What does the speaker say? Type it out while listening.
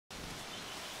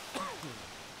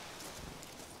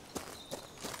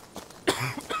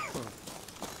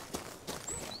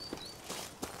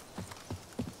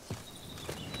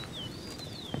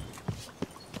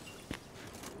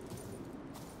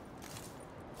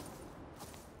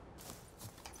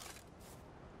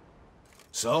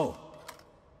So,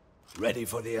 ready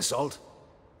for the assault?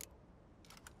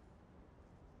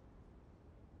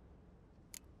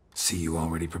 See, you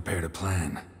already prepared a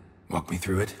plan. Walk me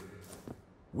through it.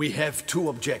 We have two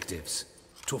objectives.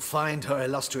 To find Her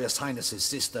Illustrious Highness's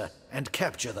sister and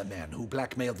capture the man who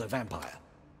blackmailed the vampire.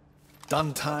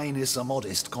 Duntine is a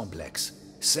modest complex.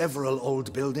 Several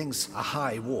old buildings, a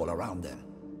high wall around them.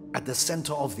 At the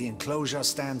center of the enclosure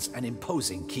stands an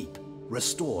imposing keep,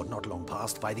 restored not long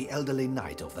past by the elderly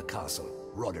knight of the castle,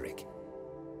 Roderick.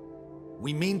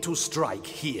 We mean to strike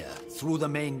here, through the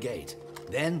main gate,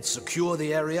 then secure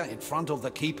the area in front of the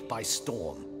keep by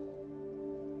storm.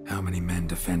 How many men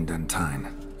defend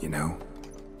Duntine, you know?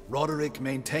 Roderick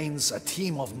maintains a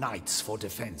team of knights for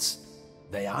defense.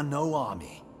 They are no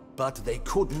army, but they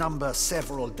could number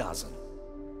several dozen.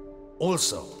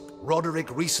 Also,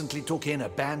 Roderick recently took in a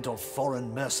band of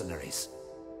foreign mercenaries.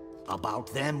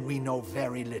 About them we know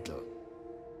very little.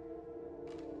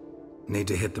 Need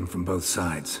to hit them from both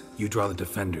sides. You draw the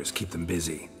defenders, keep them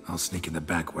busy. I'll sneak in the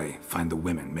back way, find the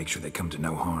women, make sure they come to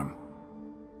no harm.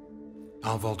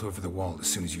 I'll vault over the wall as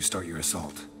soon as you start your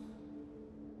assault.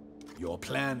 Your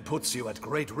plan puts you at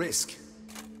great risk,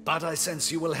 but I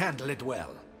sense you will handle it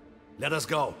well. Let us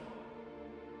go.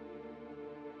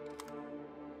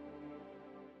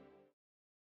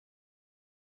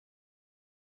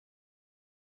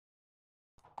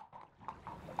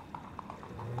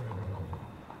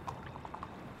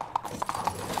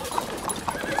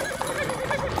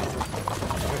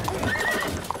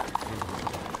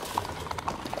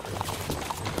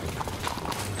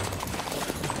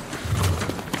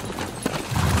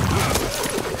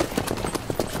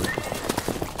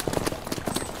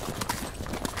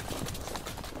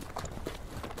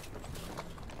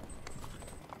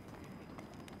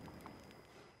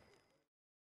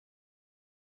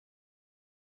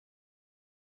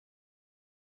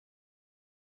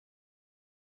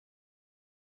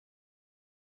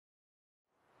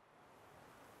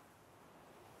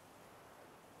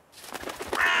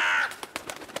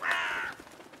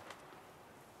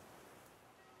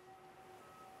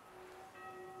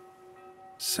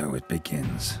 So it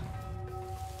begins.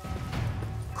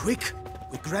 Quick!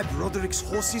 We grab Roderick's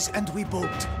horses and we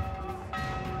bolt.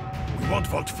 We won't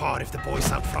vault far if the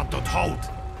boys out front don't hold.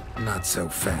 Not so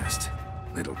fast.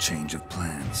 Little change of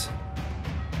plans.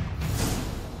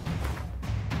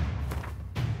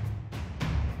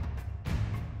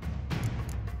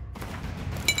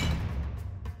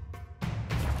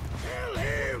 Kill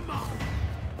him!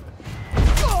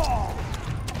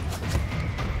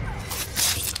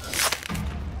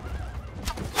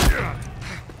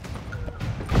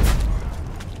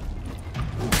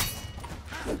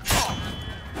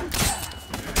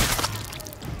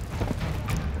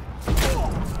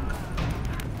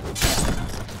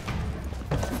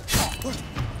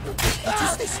 What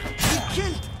is this? He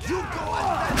killed! You go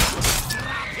and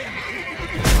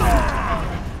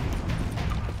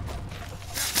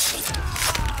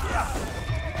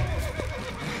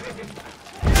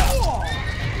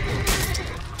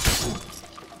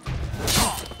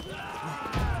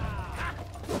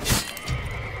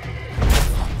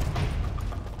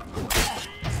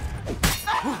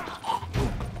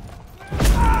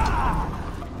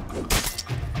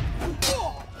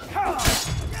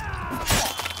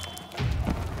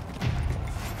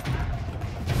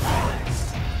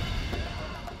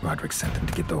Roderick sent them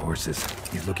to get the horses.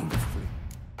 He's looking for food.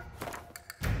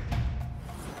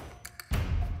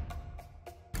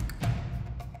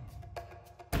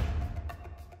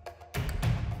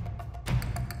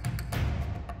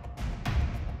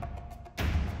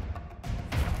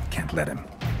 Can't let him.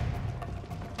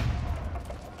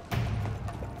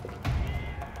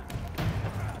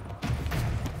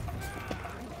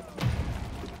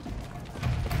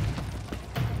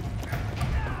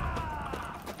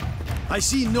 I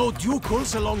see no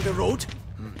ducals along the road.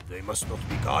 They must not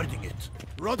be guarding it.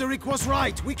 Roderick was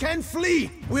right. We can flee.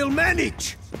 We'll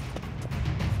manage.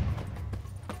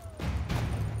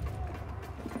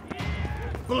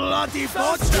 Bloody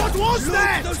bots! What was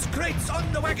that? Those crates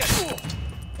on the wagon!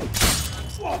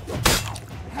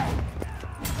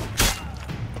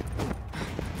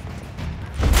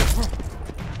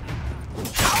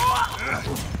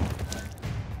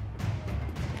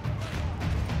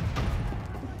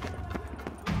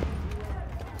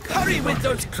 Hurry with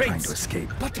those Trying crates! to escape.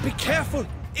 But be careful!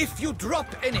 If you drop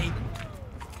any...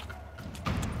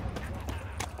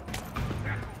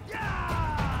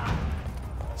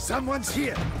 Someone's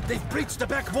here! They've breached the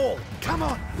back wall! Come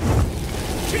on!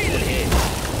 Kill him!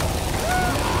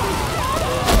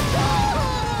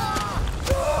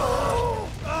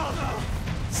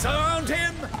 Surround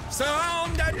him!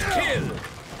 Surround and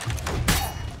kill!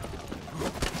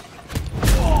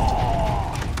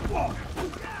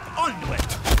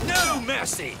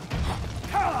 mercy!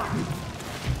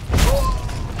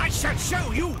 I shall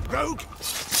show you, rogue!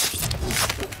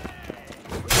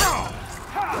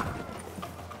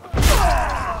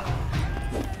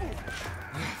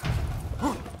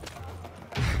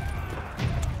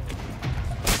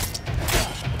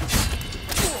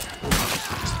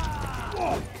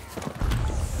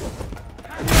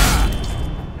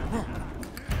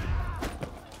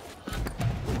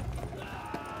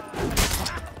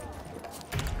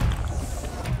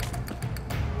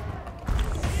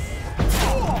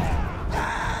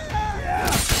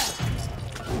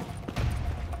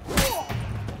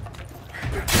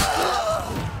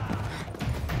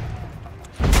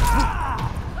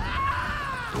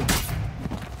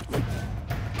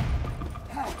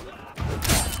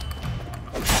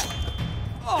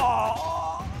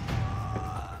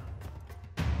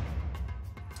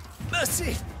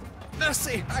 Mercy!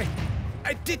 Mercy!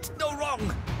 I did no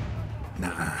wrong!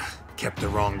 Nah, kept the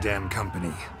wrong damn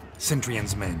company.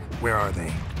 Centrion's men, where are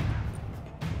they?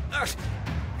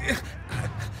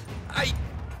 I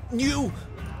knew...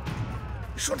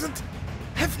 shouldn't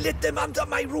have let them under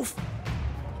my roof.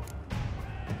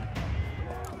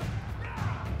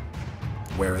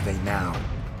 Where are they now?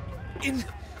 In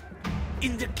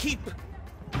the keep.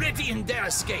 Ready in their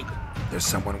escape. There's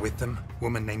someone with them?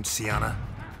 Woman named Syanna?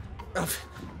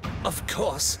 Of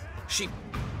course. She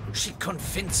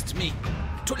convinced me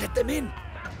to let them in.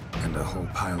 And a whole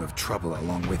pile of trouble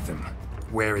along with them.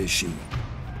 Where is she?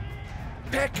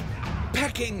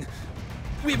 Packing.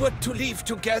 We were to leave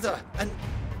together. An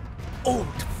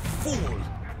old fool.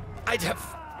 I'd have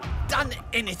done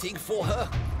anything for her.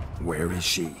 Where is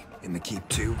she? In the keep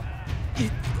too?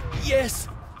 Yes.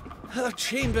 Her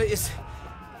chamber is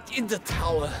in the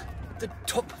tower. The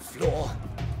top floor.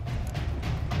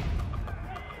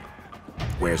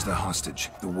 Where's the hostage,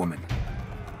 the woman?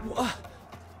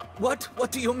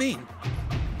 What do you mean?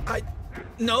 I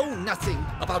know nothing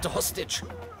about a hostage.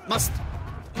 Must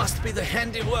be the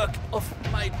handiwork of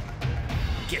my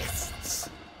guests.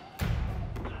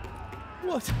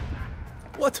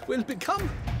 What will become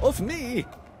of me?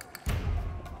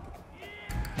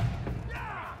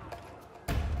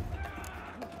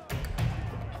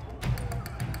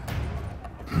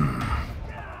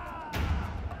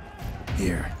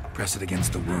 Here, press it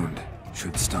against the wound.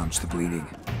 Should staunch the bleeding.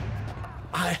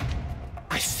 I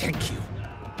thank you.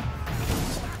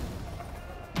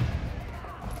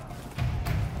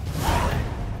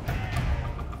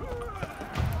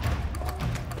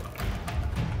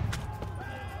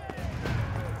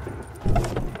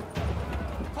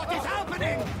 What is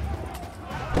happening?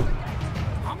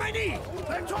 How many?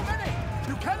 There are too many!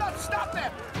 You cannot stop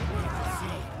them!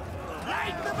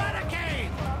 Light the barricade!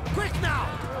 Quick now!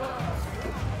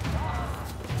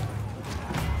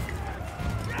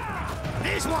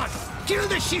 This one! Kill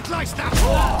the shit like that!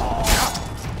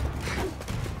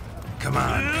 Come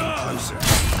on, come closer.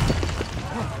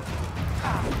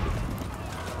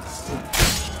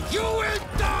 You will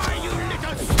die, you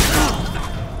little scum!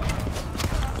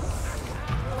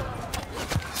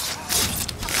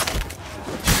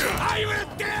 I will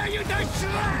tear you to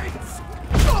shreds!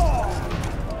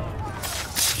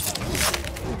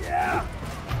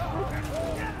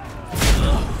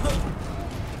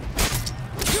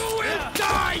 You will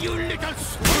die, you little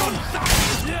scum!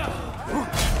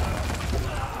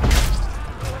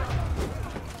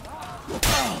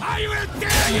 I will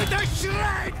tear you to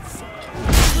shreds!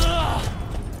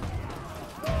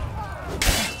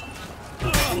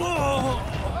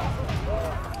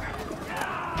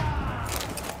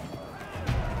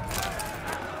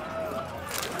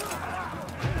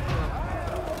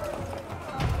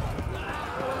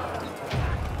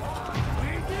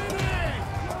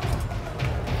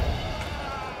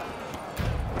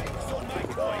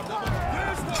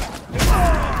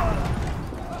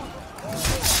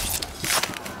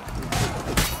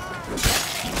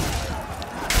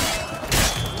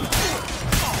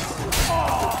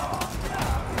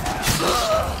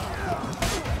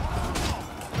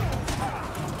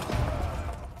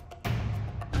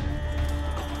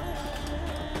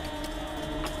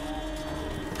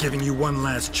 Giving you one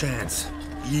last chance.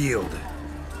 Yield.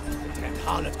 That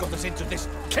harlot got us into this.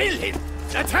 Kill him!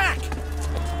 Attack!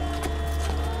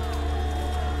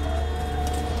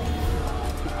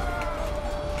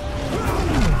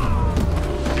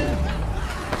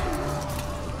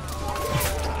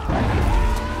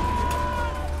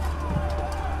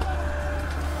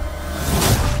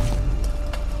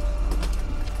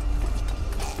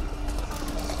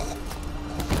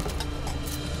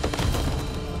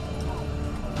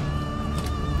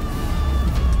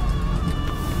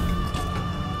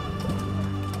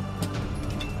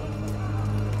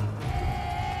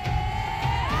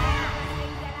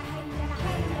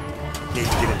 Need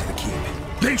to get into the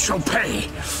keep. They shall pay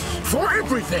for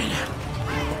everything!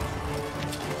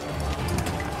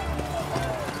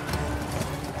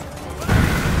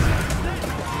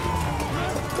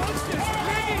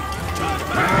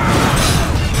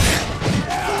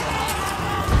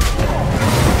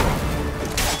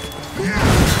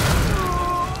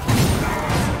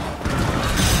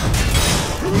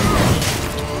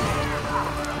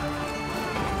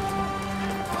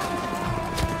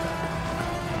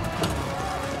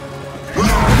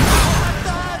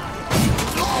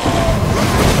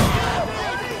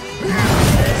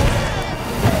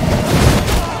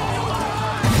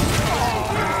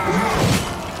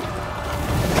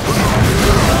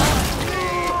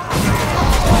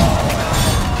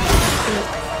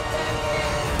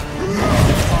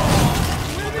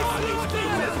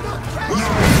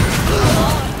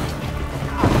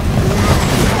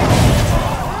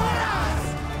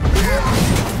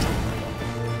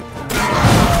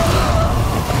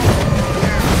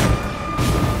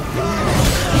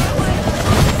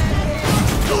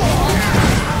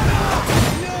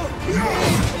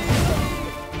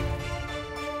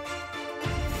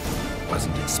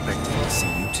 Wasn't expecting to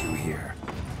see you two here.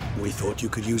 We thought you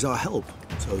could use our help,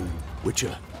 so...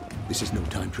 Witcher, this is no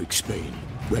time to explain.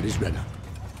 Where is Renna?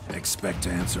 Expect to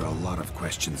answer a lot of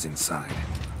questions inside.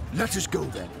 Let us go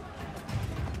then.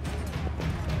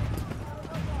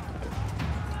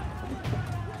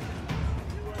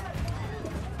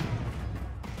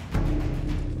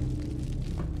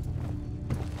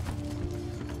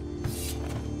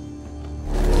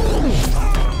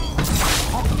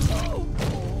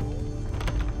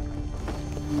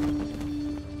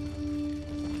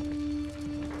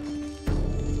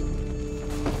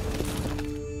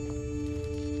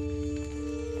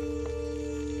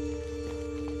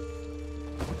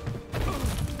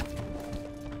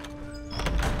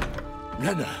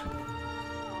 Renna!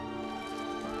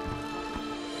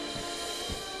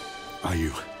 Are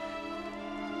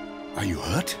you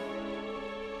hurt?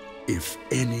 If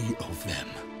any of them.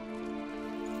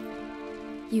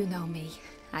 You know me.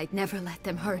 I'd never let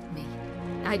them hurt me.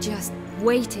 I just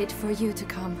waited for you to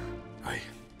come.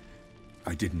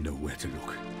 I didn't know where to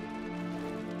look.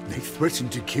 They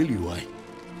threatened to kill you.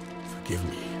 Forgive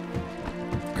me.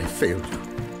 I failed you.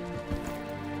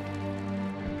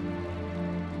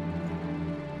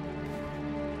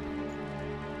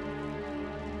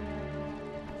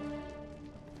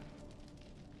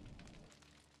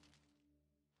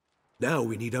 Now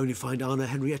we need only find Anna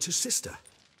Henrietta's sister.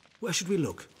 Where should we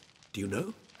look? Do you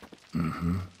know?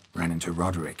 Ran into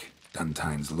Roderick,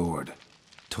 Duntine's lord.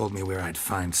 Told me where I'd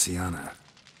find Syanna.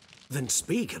 Then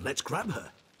speak and let's grab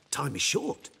her. Time is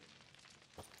short.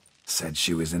 Said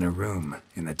she was in a room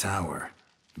in the tower.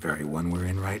 Very one we're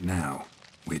in right now.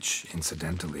 Which,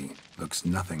 incidentally, looks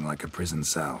nothing like a prison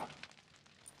cell.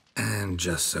 And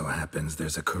just so happens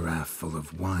there's a carafe full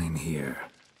of wine here.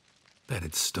 Bet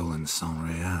it's stolen Sans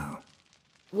Real.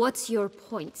 What's your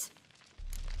point?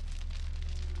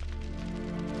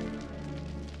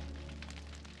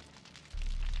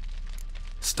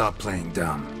 Stop playing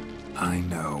dumb. I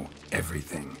know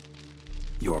everything.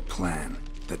 Your plan,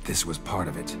 that this was part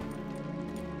of it.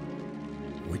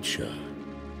 Witcher,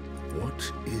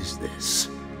 what is this?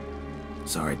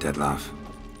 Sorry, Dettlaff.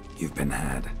 You've been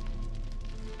had.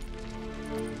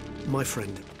 My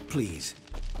friend, please.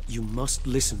 You must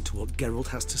listen to what Geralt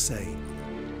has to say.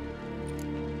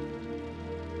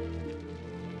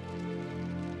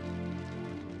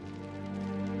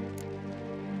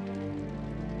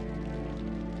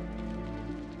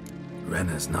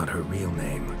 Renna's not her real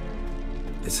name.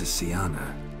 This is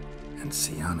Syanna, and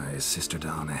Syanna is sister to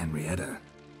Anna Henrietta,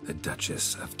 the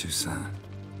Duchess of Toussaint.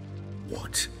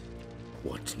 What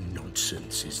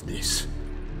nonsense is this?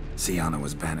 Syanna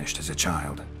was banished as a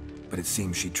child, but it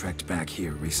seems she trekked back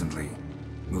here recently.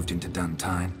 Moved into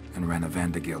Duntine and ran a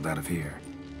Vanderguild out of here.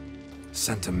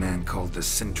 Sent a man called the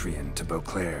Cintrian to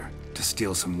Beauclair to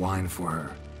steal some wine for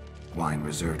her. Wine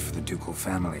reserved for the ducal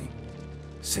family.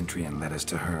 Cintrian led us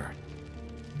to her.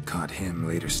 Caught him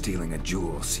later stealing a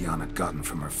jewel Syanna had gotten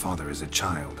from her father as a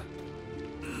child.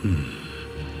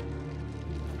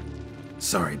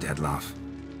 Sorry, Dettlaff.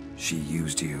 She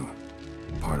used you.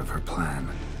 Part of her plan.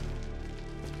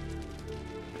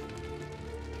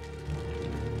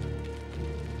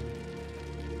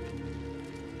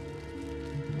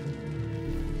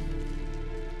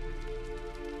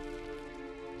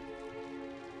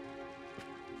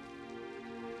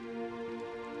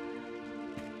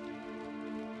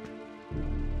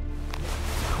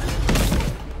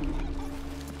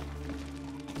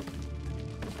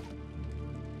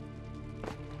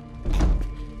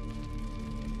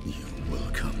 You will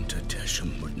come to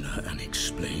Teshumudna and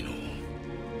explain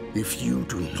all. If you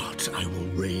do not, I will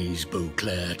raze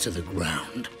Beauclair to the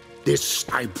ground. This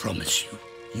I promise you.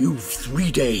 You've 3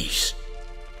 days.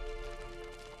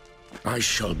 I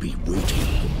shall be waiting.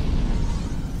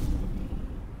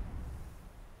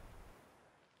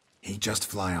 He just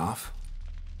fly off?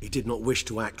 He did not wish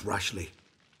to act rashly.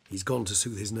 He's gone to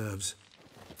soothe his nerves.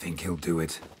 Think he'll do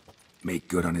it? Make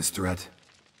good on his threat?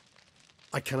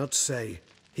 I cannot say.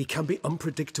 He can be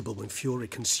unpredictable when fury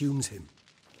consumes him.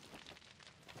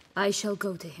 I shall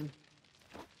go to him.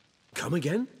 Come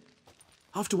again?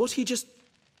 After what he just...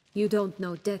 You don't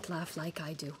know Detlef like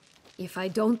I do. If I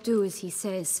don't do as he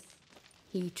says,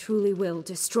 he truly will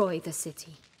destroy the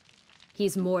city.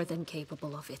 He's more than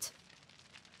capable of it.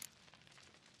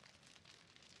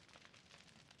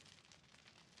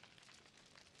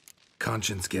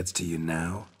 Conscience gets to you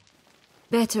now?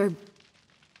 Better...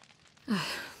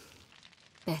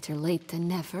 better late than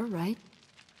never, right?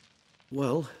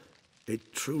 Well,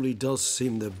 it truly does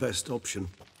seem the best option.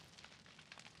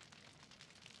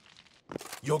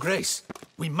 Your Grace,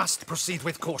 we must proceed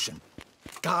with caution.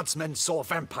 Guardsmen saw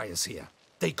vampires here.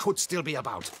 They could still be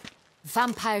about.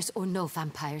 Vampires or no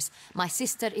vampires, my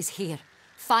sister is here.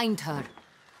 Find her.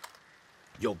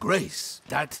 Your Grace,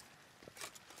 that...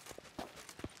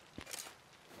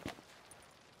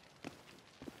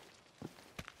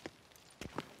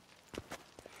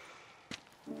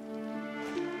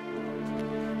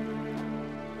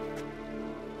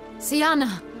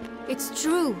 Syanna! It's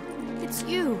true! It's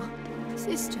you!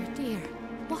 Sister, dear,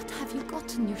 what have you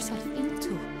gotten yourself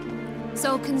into?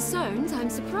 So concerned, I'm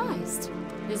surprised.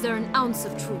 Is there an ounce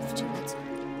of truth to it?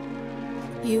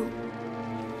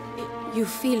 You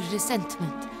feel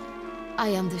resentment.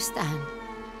 I understand.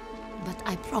 But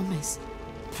I promise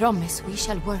we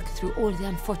shall work through all the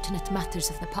unfortunate matters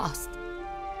of the past.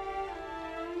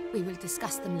 We will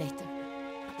discuss them later.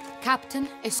 Captain,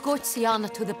 escort Syanna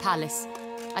to the palace.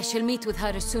 I shall meet with her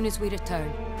as soon as we return.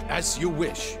 As you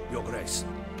wish, Your Grace.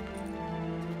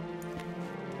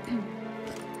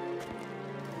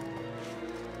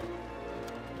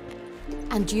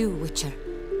 And you, Witcher.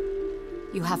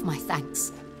 You have my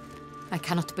thanks. I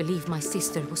cannot believe my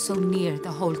sister was so near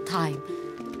the whole time.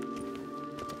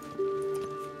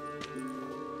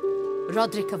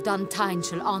 Roderick of Duntine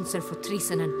shall answer for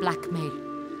treason and blackmail.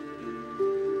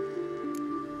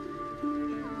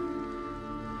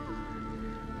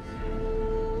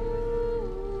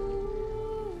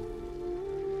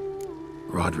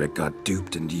 Roderick got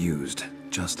duped and used,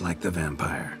 just like the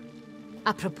vampire.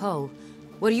 Apropos,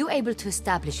 were you able to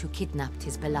establish who kidnapped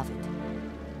his beloved?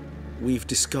 We've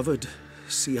discovered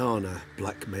Syanna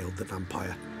blackmailed the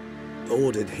vampire.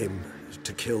 Ordered him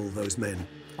to kill those men.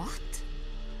 What?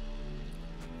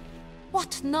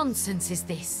 What nonsense is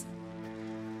this?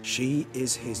 She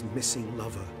is his missing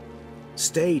lover.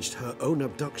 Staged her own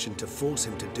abduction to force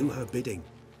him to do her bidding.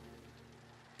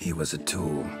 He was a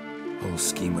tool. Whole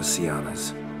scheme was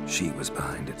Syanna's. She was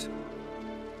behind it.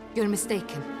 You're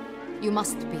mistaken. You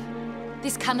must be.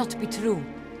 This cannot be true.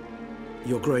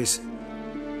 Your Grace,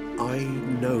 I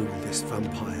know this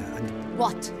vampire and...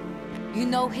 What? You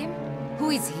know him?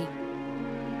 Who is he?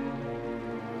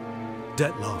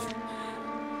 Detlef.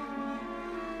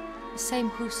 The same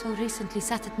who so recently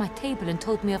sat at my table and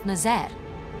told me of Nazaire.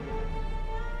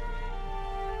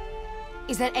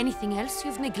 Is there anything else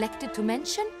you've neglected to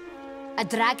mention? A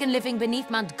dragon living beneath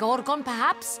Mount Gorgon,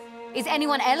 perhaps? Is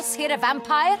anyone else here a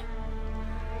vampire?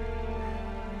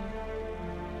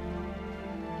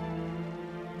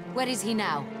 Where is he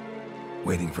now?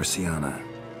 Waiting for Syanna.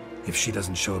 If she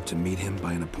doesn't show up to meet him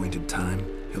by an appointed time,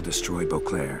 he'll destroy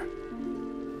Beauclair.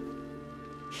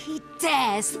 He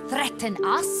dares threaten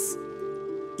us?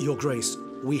 Your Grace,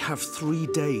 we have 3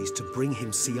 days to bring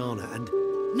him Syanna and...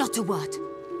 Not a word.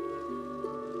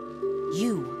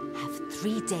 You have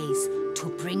 3 days to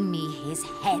bring me his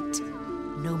head.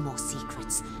 No more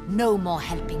secrets. No more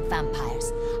helping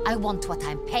vampires. I want what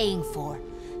I'm paying for.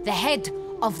 The head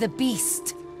of the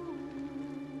beast.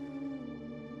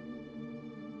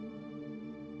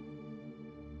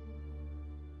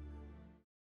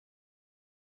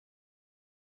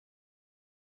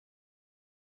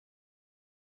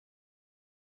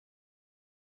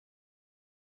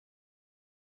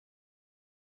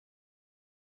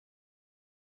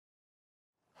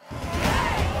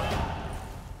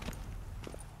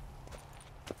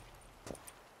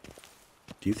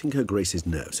 Do you think Her Grace's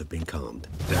nerves have been calmed?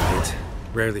 Doubt it.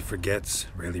 Rarely forgets,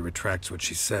 rarely retracts what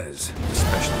she says,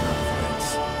 especially on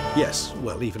fights. Yes,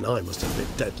 well, even I must admit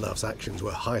Detlef's actions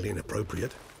were highly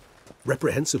inappropriate.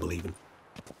 Reprehensible, even.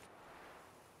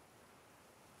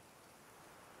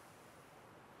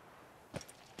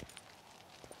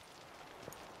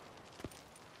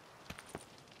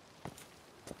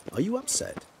 Are you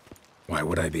upset? Why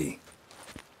would I be?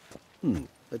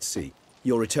 Let's see.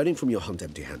 You're returning from your hunt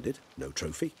empty-handed. No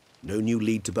trophy. No new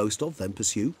lead to boast of, then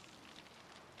pursue.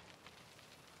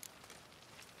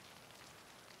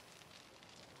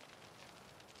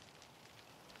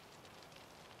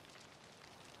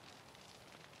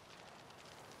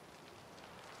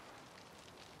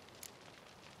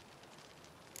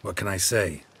 What can I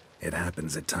say? It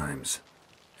happens at times.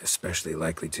 Especially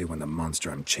likely to when the monster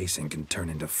I'm chasing can turn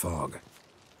into fog.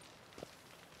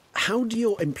 How do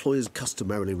your employers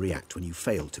customarily react when you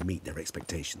fail to meet their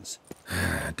expectations?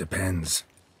 It depends.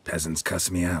 Peasants cuss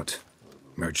me out.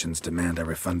 Merchants demand I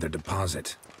refund their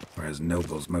deposit, whereas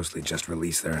nobles mostly just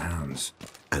release their hounds.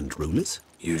 And rulers?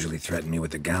 Usually threaten me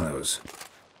with the gallows.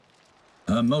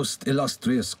 A most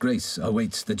illustrious grace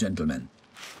awaits the gentleman.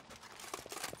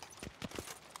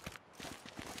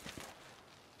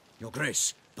 Your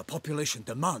Grace, the population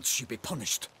demands she be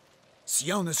punished.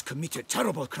 Syanna's committed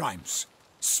terrible crimes.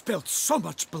 Spilt so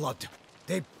much blood.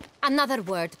 They... Another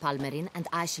word, Palmerin, and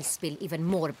I shall spill even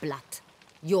more blood.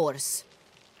 Yours.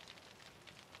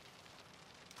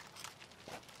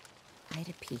 I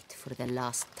repeat for the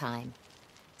last time.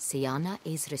 Syanna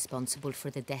is responsible for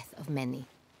the death of many,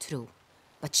 true.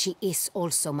 But she is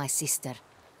also my sister.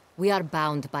 We are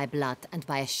bound by blood and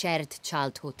by a shared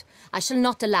childhood. I shall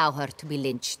not allow her to be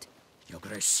lynched. Your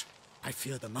Grace, I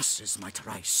fear the masses might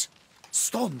rise.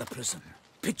 Storm the prison,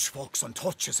 pitchforks and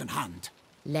torches in hand.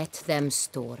 Let them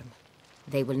storm.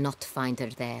 They will not find her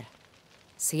there.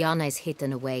 Syanna is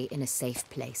hidden away in a safe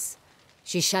place.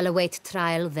 She shall await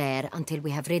trial there until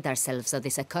we have rid ourselves of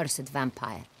this accursed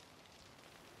vampire.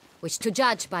 Which, to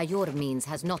judge by your means,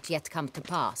 has not yet come to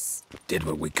pass. Did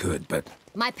what we could, but...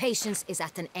 My patience is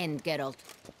at an end, Geralt.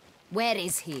 Where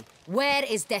is he? Where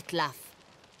is Detlef?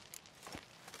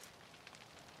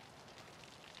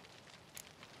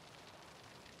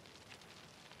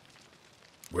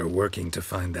 We're working to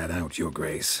find that out, Your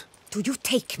Grace. Do you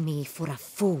take me for a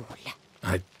fool?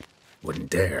 I wouldn't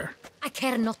dare. I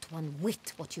care not one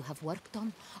whit what you have worked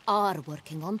on, are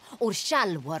working on, or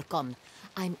shall work on.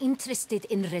 I'm interested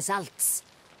in results,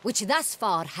 which thus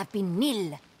far have been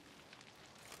nil.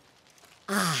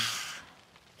 At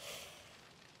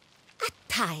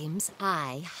times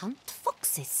I hunt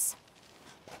foxes.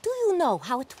 Do you know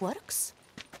how it works?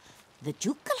 The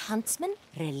ducal huntsman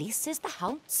releases the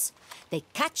hounds. They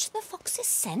catch the fox's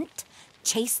scent,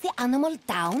 chase the animal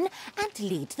down, and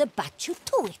lead the battue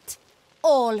to it.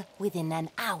 All within an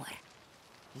hour.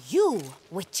 You,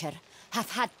 Witcher,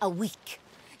 have had a week.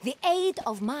 The aid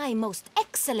of my most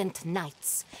excellent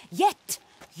knights. Yet,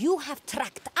 you have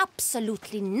tracked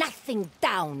absolutely nothing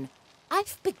down.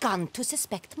 I've begun to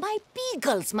suspect my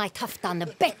beagles might have done a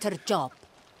better job.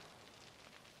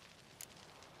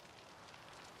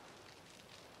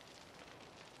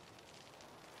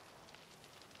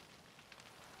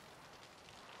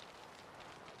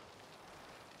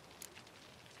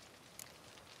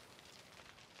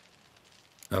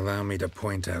 Allow me to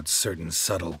point out certain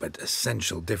subtle but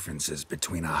essential differences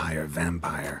between a higher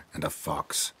vampire and a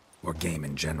fox, or game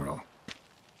in general.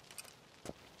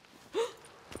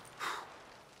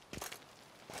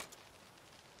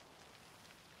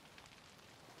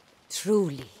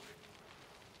 Truly.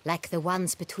 Like the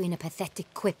ones between a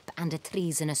pathetic quip and a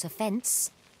treasonous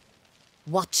offense.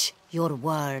 Watch your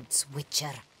words,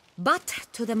 Witcher. But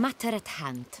to the matter at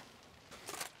hand.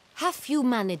 Have you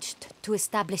managed to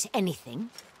establish anything?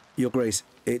 Your Grace,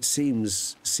 it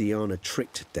seems Syanna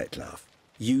tricked Detlef,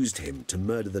 used him to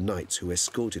murder the knights who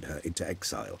escorted her into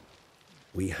exile.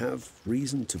 We have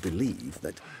reason to believe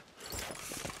that...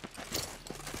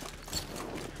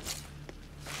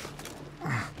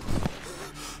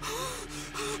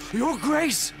 Your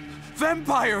Grace!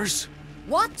 Vampires!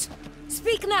 What?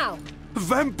 Speak now!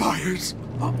 Vampires!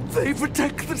 They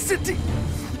protect the city!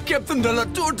 Captain de la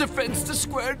Tour defends the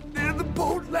square near the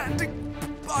boat landing,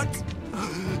 but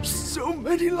so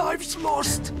many lives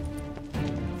lost.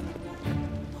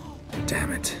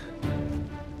 Damn it.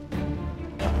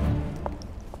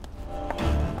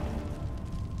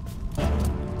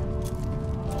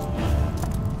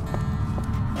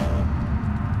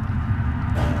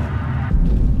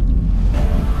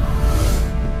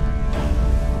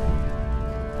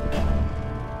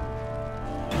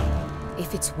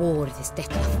 If it's war this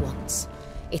Detlef wants,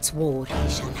 it's war he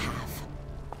shall have.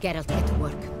 Geralt, get to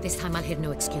work. This time I'll hear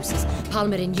no excuses.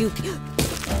 Palmerin, you...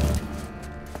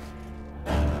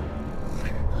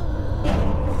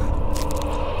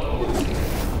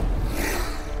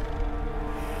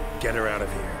 Get her out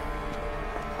of here.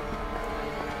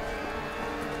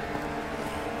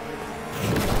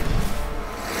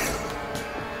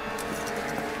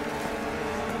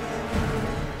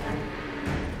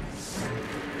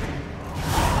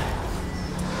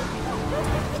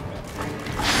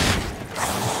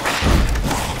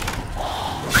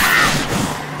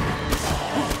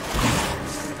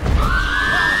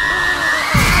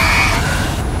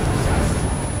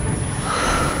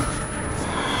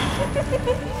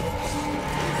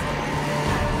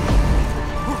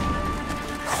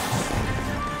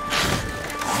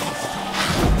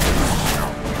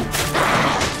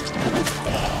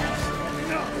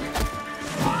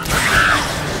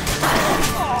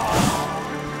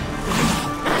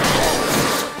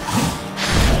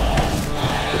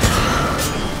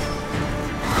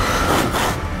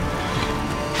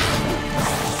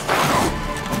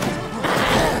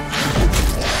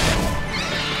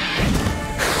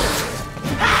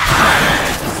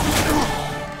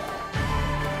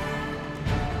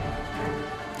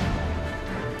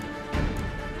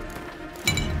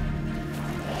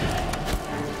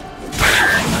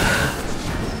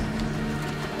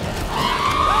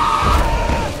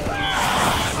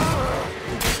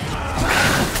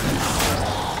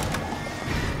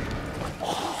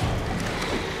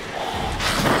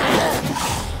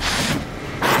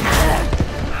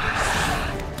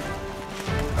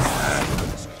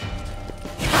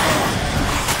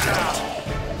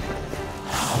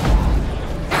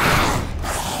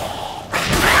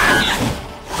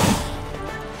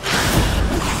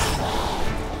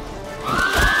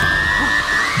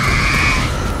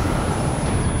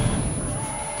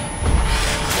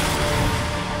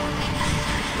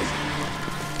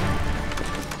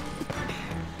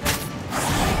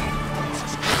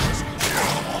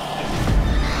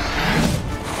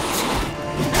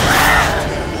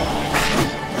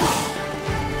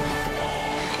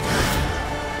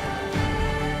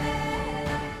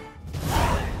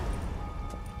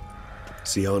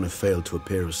 Syanna failed to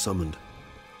appear as summoned.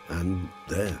 And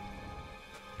there.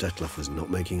 Detlef was not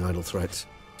making idle threats.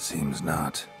 Seems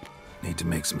not. Need to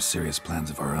make some serious plans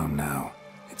of our own now.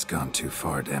 It's gone too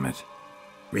far, damn it.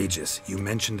 Regis, you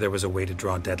mentioned there was a way to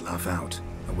draw Detlef out.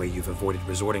 A way you've avoided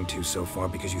resorting to so far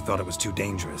because you thought it was too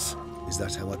dangerous. Is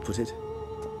that how I put it?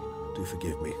 Do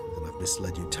forgive me, and I've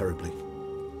misled you terribly.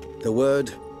 The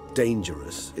word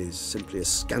dangerous is simply a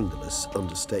scandalous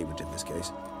understatement in this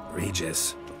case.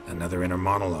 Regis, another inner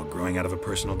monologue growing out of a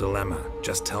personal dilemma.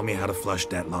 Just tell me how to flush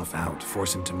Detlef out,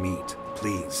 force him to meet,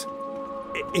 please.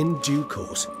 In due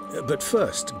course. But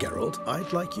first, Geralt,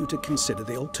 I'd like you to consider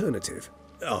the alternative.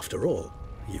 After all,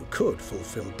 you could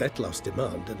fulfill Detlef's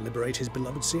demand and liberate his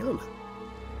beloved Syanna.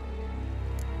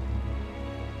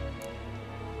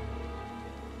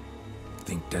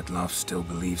 Think Detlef still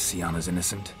believes Syanna's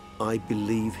innocent? I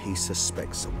believe he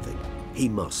suspects something. He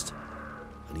must.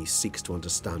 And he seeks to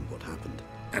understand what happened.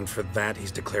 And for that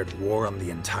he's declared war on the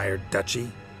entire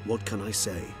duchy? What can I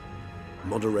say?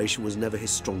 Moderation was never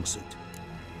his strong suit.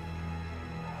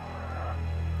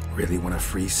 Really want to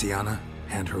free Syanna?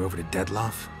 Hand her over to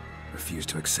Detlef? Refuse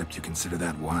to accept you consider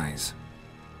that wise.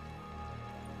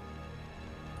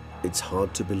 It's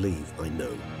hard to believe, I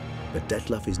know. But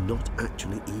Detlef is not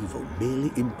actually evil,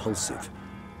 merely impulsive.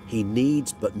 He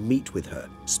needs but meet with her,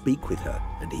 speak with her,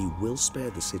 and he will spare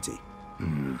the city.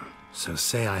 So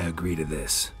say I agree to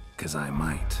this, 'cause I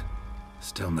might.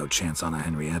 Still no chance Anna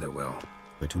Henrietta will.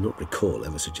 I do not recall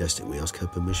ever suggesting we ask her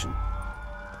permission.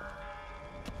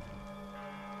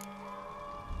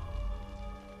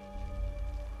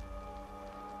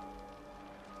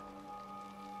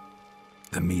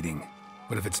 The meeting.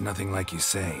 What if it's nothing like you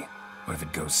say? What if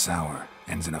it goes sour,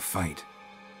 ends in a fight?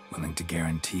 Willing to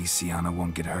guarantee Syanna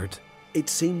won't get hurt? It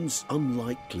seems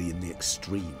unlikely in the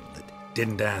extreme that...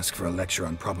 Didn't ask for a lecture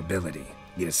on probability.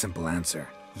 Need a simple answer.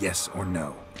 Yes or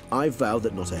no. I vow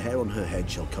that not a hair on her head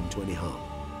shall come to any harm.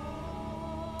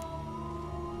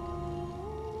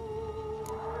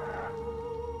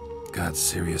 Got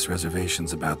serious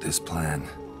reservations about this plan.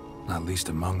 Not least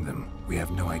among them, we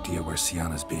have no idea where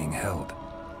Syanna's being held.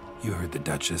 You heard the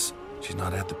Duchess. She's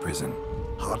not at the prison.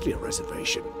 Hardly a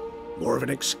reservation. More of an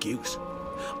excuse.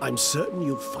 I'm certain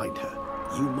you'll find her.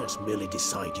 You must merely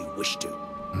decide you wish to.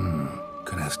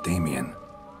 Could ask Damien.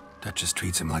 Duchess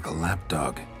treats him like a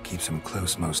lapdog. Keeps him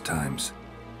close most times.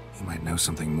 He might know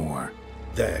something more.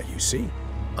 There, you see?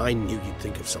 I knew you'd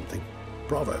think of something.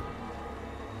 Bravo.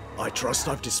 I trust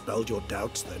I've dispelled your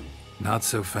doubts, then. Not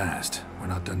so fast. We're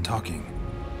not done talking.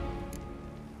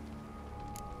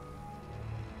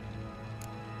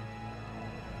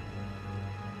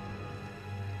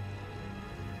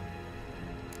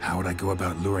 How would I go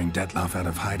about luring Detlef out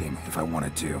of hiding if I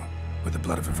wanted to? With the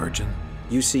blood of a virgin?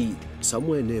 You see,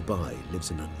 somewhere nearby lives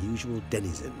an unusual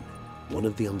denizen, one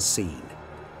of the unseen,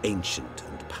 ancient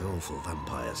and powerful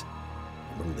vampires,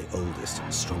 among the oldest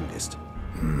and strongest.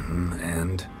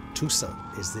 And? Toussaint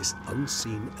is this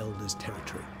unseen elder's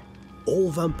territory.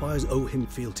 All vampires owe him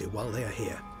fealty while they are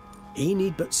here. He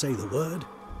need but say the word,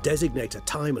 designate a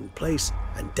time and place,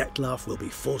 and Detlef will be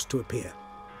forced to appear.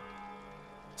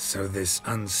 So this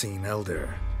unseen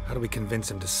elder, how do we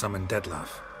convince him to summon Detlef?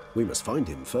 We must find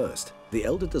him first. The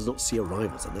Elder does not see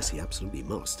arrivals unless he absolutely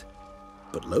must.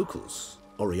 But locals,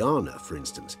 Oriana, for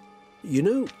instance, you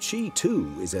know, she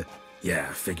too is a...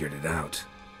 Yeah, figured it out.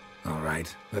 All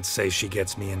right, let's say she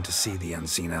gets me in to see the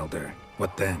unseen elder.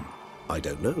 What then? I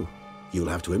don't know. You'll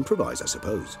have to improvise, I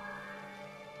suppose.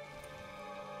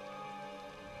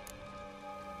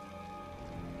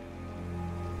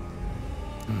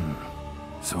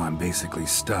 So I'm basically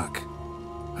stuck.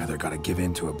 Either gotta give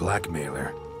in to a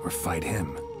blackmailer, or fight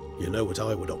him. You know what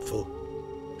I would opt for.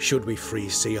 Should we free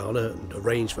Syanna and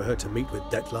arrange for her to meet with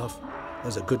Detlef,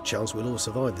 there's a good chance we'll all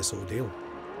survive this ordeal.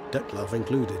 Detlef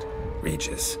included.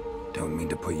 Regis, don't mean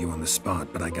to put you on the spot,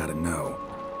 but I gotta know.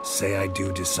 Say I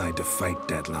do decide to fight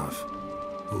Detlef.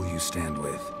 Who'll you stand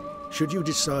with? Should you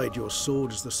decide your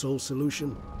sword is the sole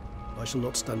solution, I shall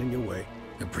not stand in your way.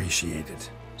 Appreciate it.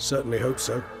 Certainly hope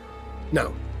so.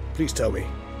 Now, please tell me,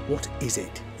 what is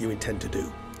it you intend to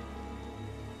do?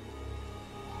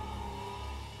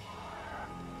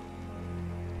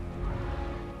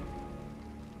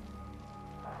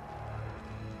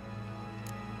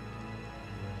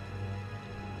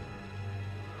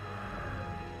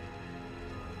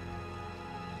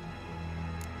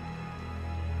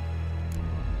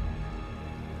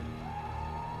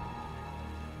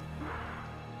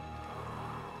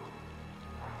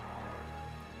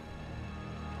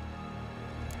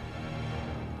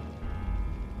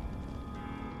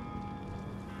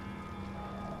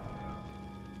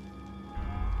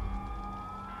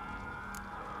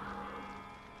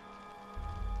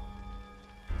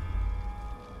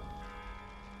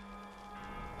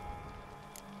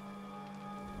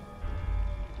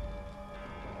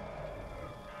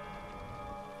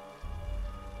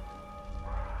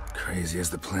 Crazy as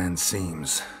the plan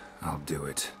seems, I'll do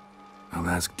it. I'll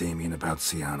ask Damien about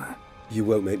Syanna. You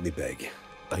won't make me beg.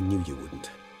 I knew you wouldn't.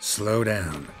 Slow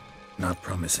down. Not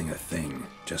promising a thing.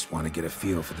 Just want to get a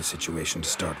feel for the situation to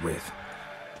start with.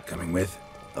 Coming with?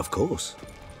 Of course.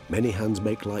 Many hands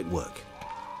make light work.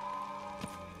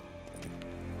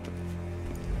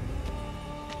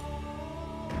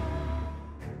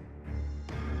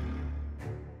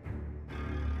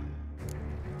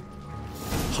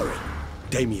 Hurry.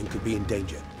 Damien could be in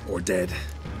danger. Or dead.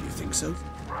 Do you think so?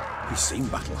 He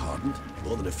seemed battle-hardened.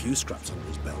 More than a few scraps under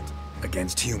his belt.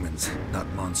 Against humans, not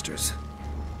monsters.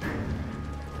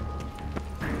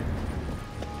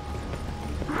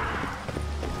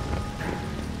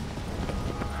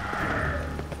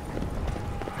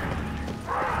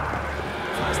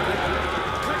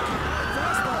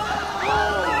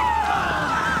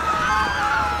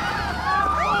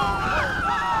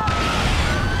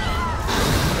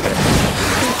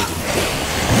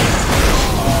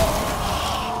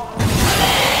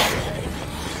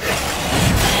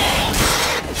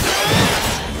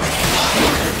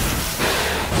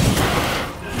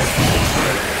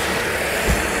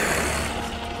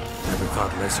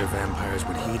 Lesser vampires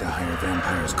would heed a higher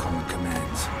vampire's calling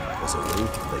commands. As a rule,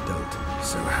 they don't.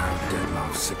 So how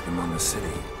Dettlaff sick them on the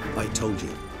city? I told you,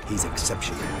 he's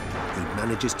exceptional. He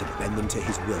manages to bend them to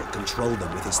his will, control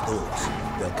them with his thoughts.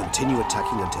 They'll continue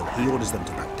attacking until he orders them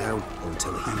to back down, or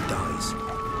until he dies.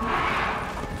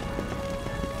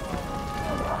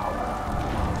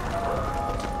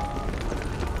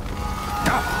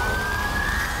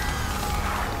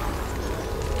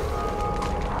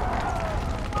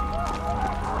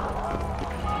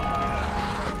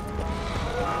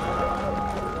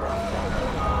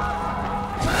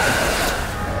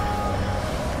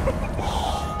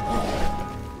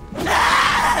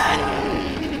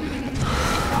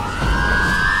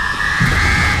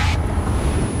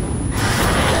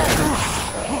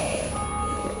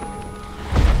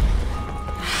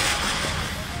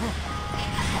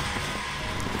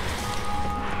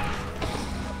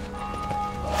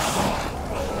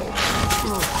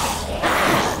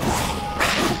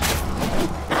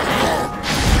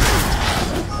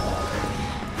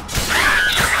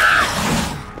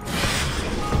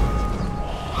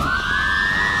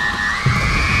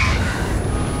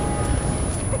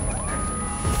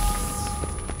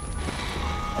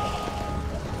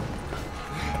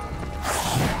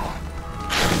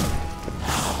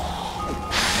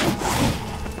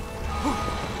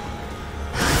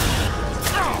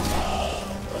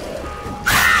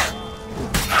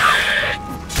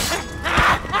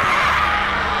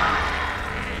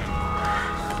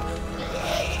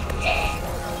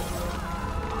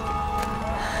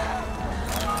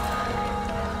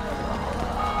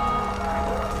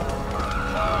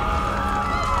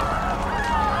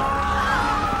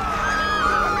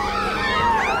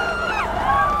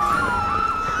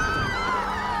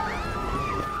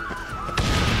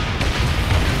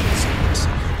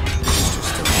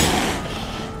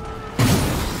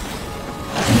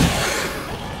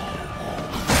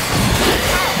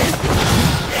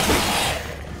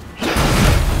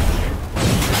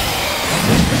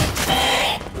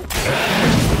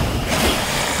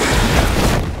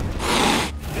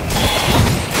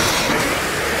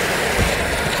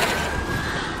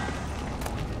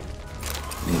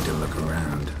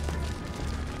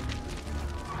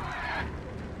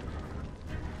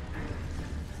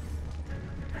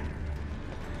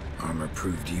 Armor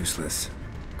proved useless.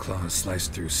 Claws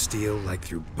sliced through steel like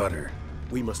through butter.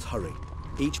 We must hurry.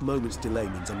 Each moment's delay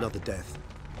means another death.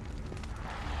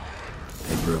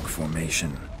 They broke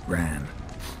formation, ran.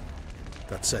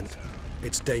 That scent.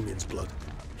 It's Damien's blood.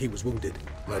 He was wounded.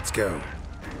 Let's go.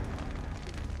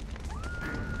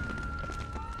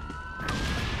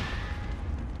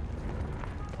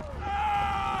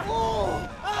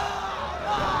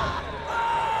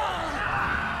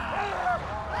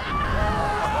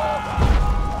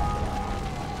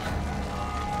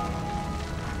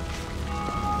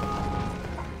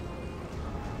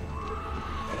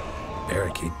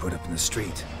 Barricade put up in the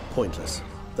street. Pointless.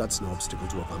 That's no obstacle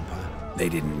to a vampire. They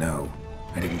didn't know.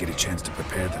 I didn't get a chance to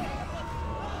prepare them.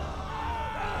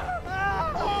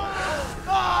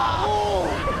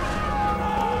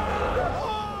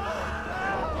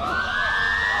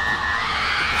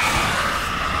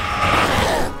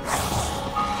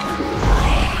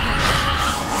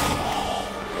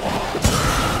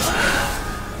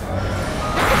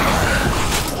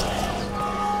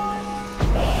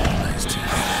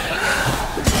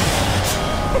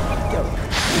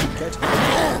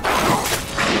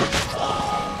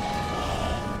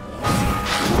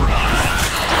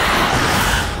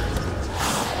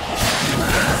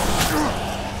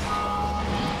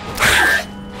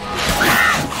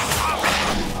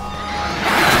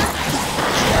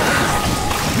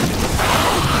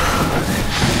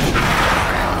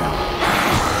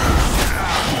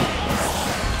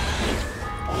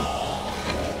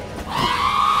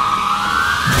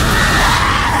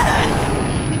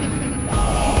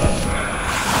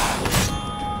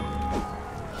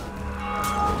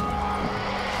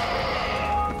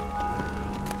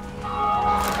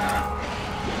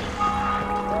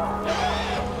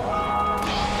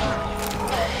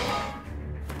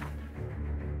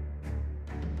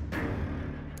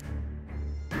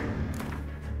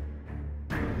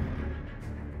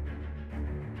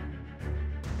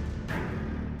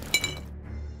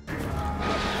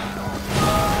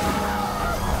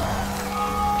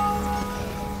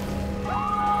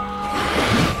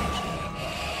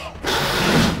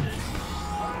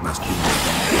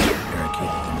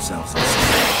 themselves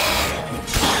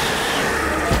inside.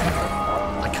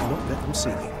 I cannot let them see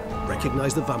me.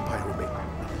 Recognize the vampire in me.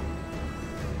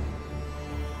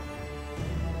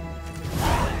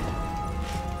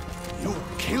 You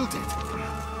killed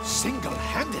it!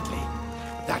 Single-handedly!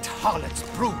 That harlot's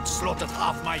brood slaughtered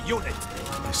half my unit!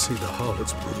 I see the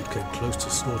harlot's brood came close to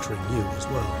slaughtering you as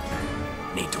well.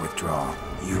 Need to withdraw.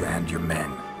 You and your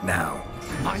men. Now.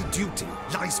 My duty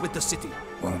lies with the city.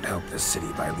 Won't help the city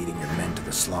by leading your men to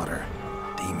the slaughter.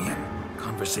 Damien,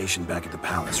 conversation back at the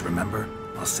palace, remember?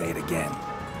 I'll say it again.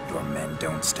 Your men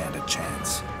don't stand a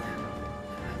chance.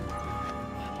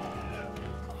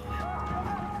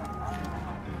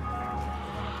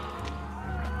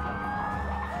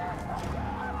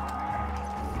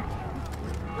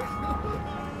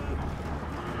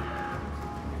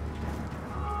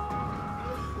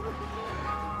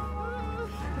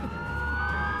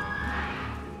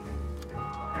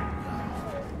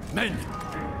 Men,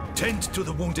 tend to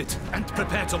the wounded and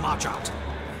prepare to march out.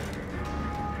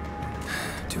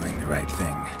 Doing the right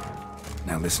thing.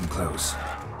 Now listen close.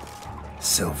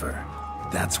 Silver.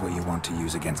 That's what you want to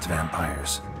use against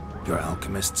vampires. Your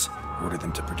alchemists, order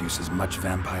them to produce as much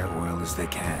vampire oil as they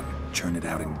can. Churn it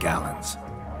out in gallons.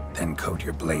 Then coat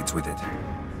your blades with it.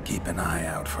 Keep an eye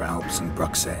out for Alps and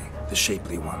Bruxae. The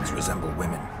shapely ones resemble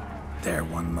women. There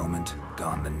one moment,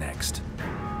 gone the next.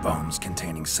 Bombs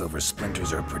containing silver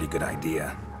splinters are a pretty good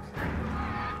idea.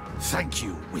 Thank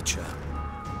you, Witcher.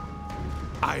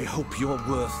 I hope you're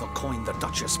worth the coin the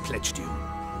Duchess pledged you.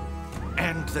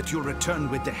 And that you'll return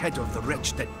with the head of the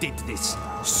wretch that did this,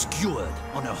 skewered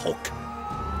on a hook.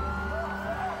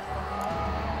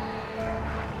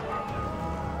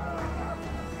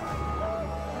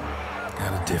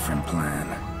 Got a different plan.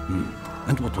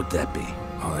 And what would that be?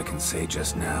 All I can say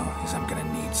just now is I'm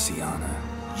gonna need Syanna.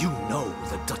 You know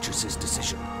the Duchess's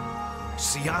decision.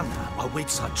 Syanna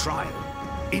awaits her trial,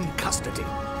 in custody.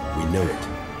 We know it,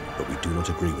 but we do not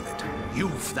agree with it.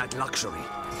 You've that luxury.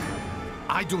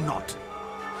 I do not.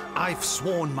 I've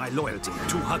sworn my loyalty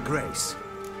to her grace.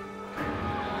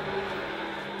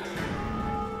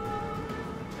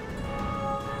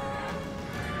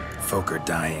 Folk are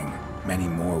dying. Many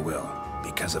more will,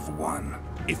 because of one.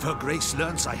 If her grace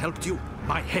learns I helped you,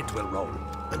 my head will roll.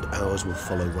 And ours will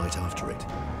follow right after it.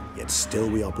 Yet still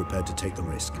we are prepared to take the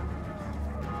risk.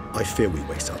 I fear we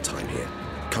waste our time here.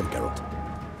 Come, Geralt.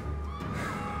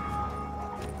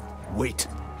 Wait.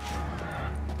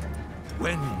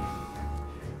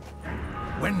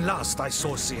 When last I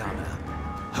saw Syanna,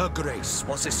 her grace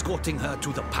was escorting her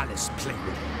to the palace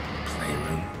playroom.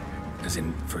 Playroom? As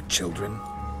in, for children?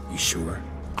 You sure?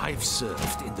 I've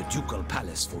served in the ducal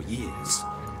palace for years.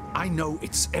 I know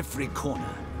it's every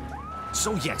corner.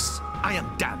 So yes, I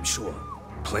am damn sure.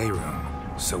 Playroom?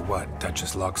 So what,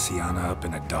 Duchess locked Syanna up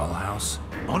in a dollhouse?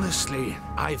 Honestly,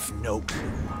 I've no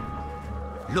clue.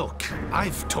 Look,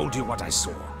 I've told you what I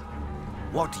saw.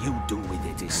 What you do with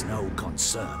it is no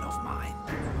concern of mine.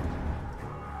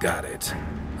 Got it.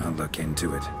 I'll look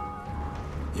into it.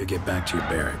 You get back to your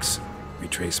barracks.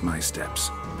 Retrace my steps.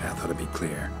 Path ought to be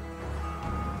clear.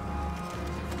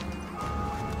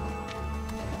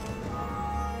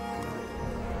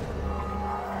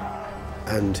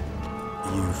 And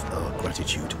you've our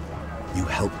gratitude. You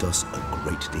helped us a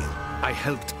great deal. I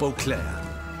helped Beauclair.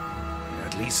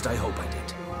 At least I hope I did.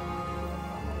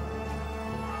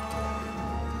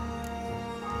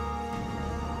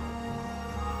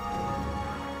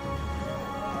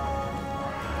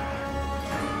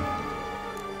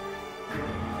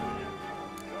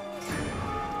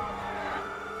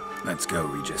 Let's go,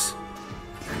 Regis.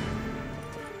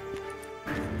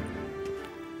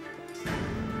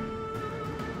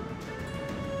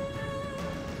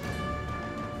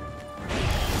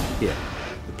 Here,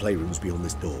 the playroom's beyond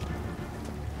this door.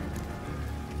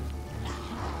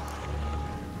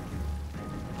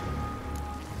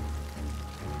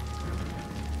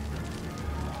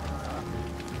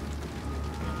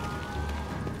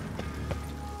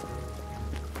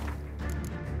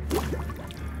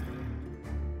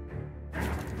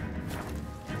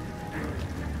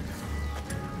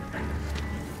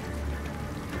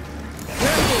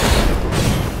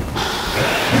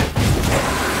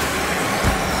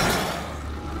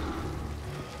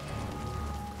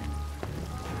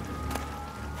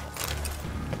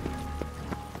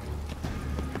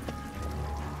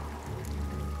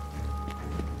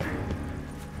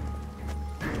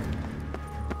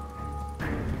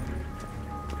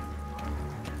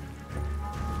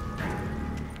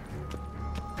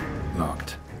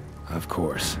 Locked. Of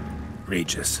course.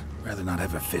 Regis, rather not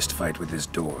have a fist fight with this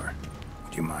door.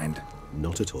 Would you mind?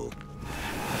 Not at all.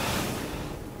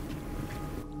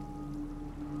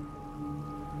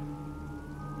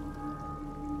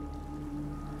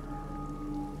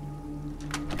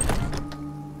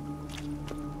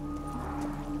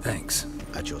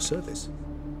 your service.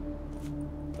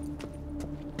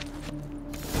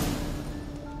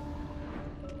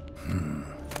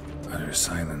 Utter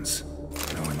silence.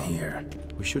 No one here.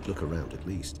 We should look around at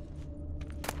least.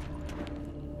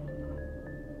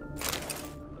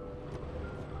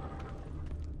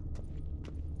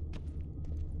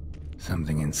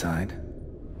 Something inside?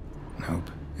 Nope,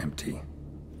 empty.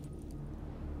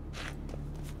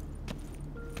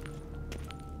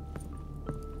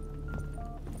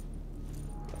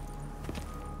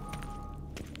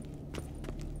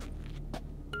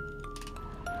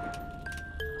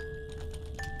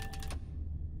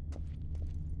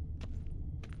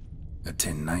 A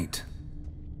tin knight.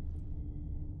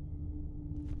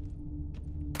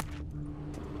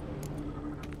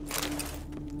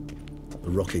 A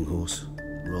rocking horse,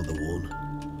 rather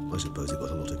worn. I suppose it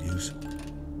got a lot of use.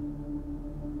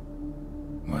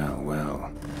 Well,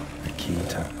 well. A key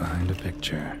tucked behind a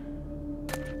picture.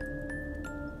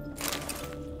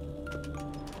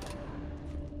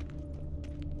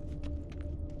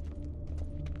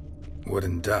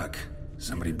 Wooden duck.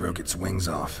 Somebody broke its wings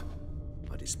off.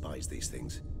 I despise these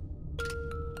things.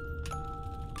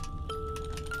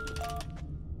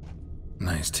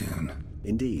 Nice tune.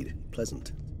 Indeed,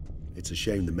 pleasant. It's a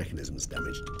shame the mechanism's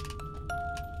damaged.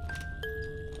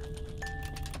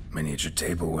 Miniature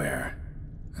tableware.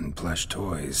 And plush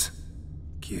toys.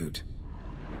 Cute.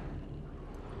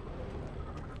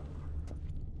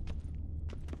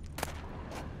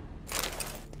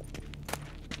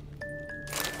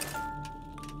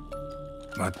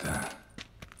 What the?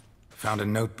 Found a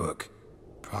notebook.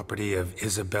 Property of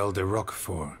Isabelle de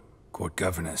Roquefort, court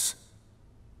governess.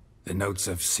 The notes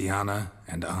of Syanna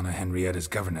and Anna Henrietta's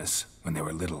governess when they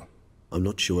were little. I'm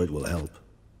not sure it will help,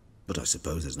 but I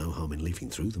suppose there's no harm in leafing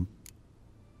through them.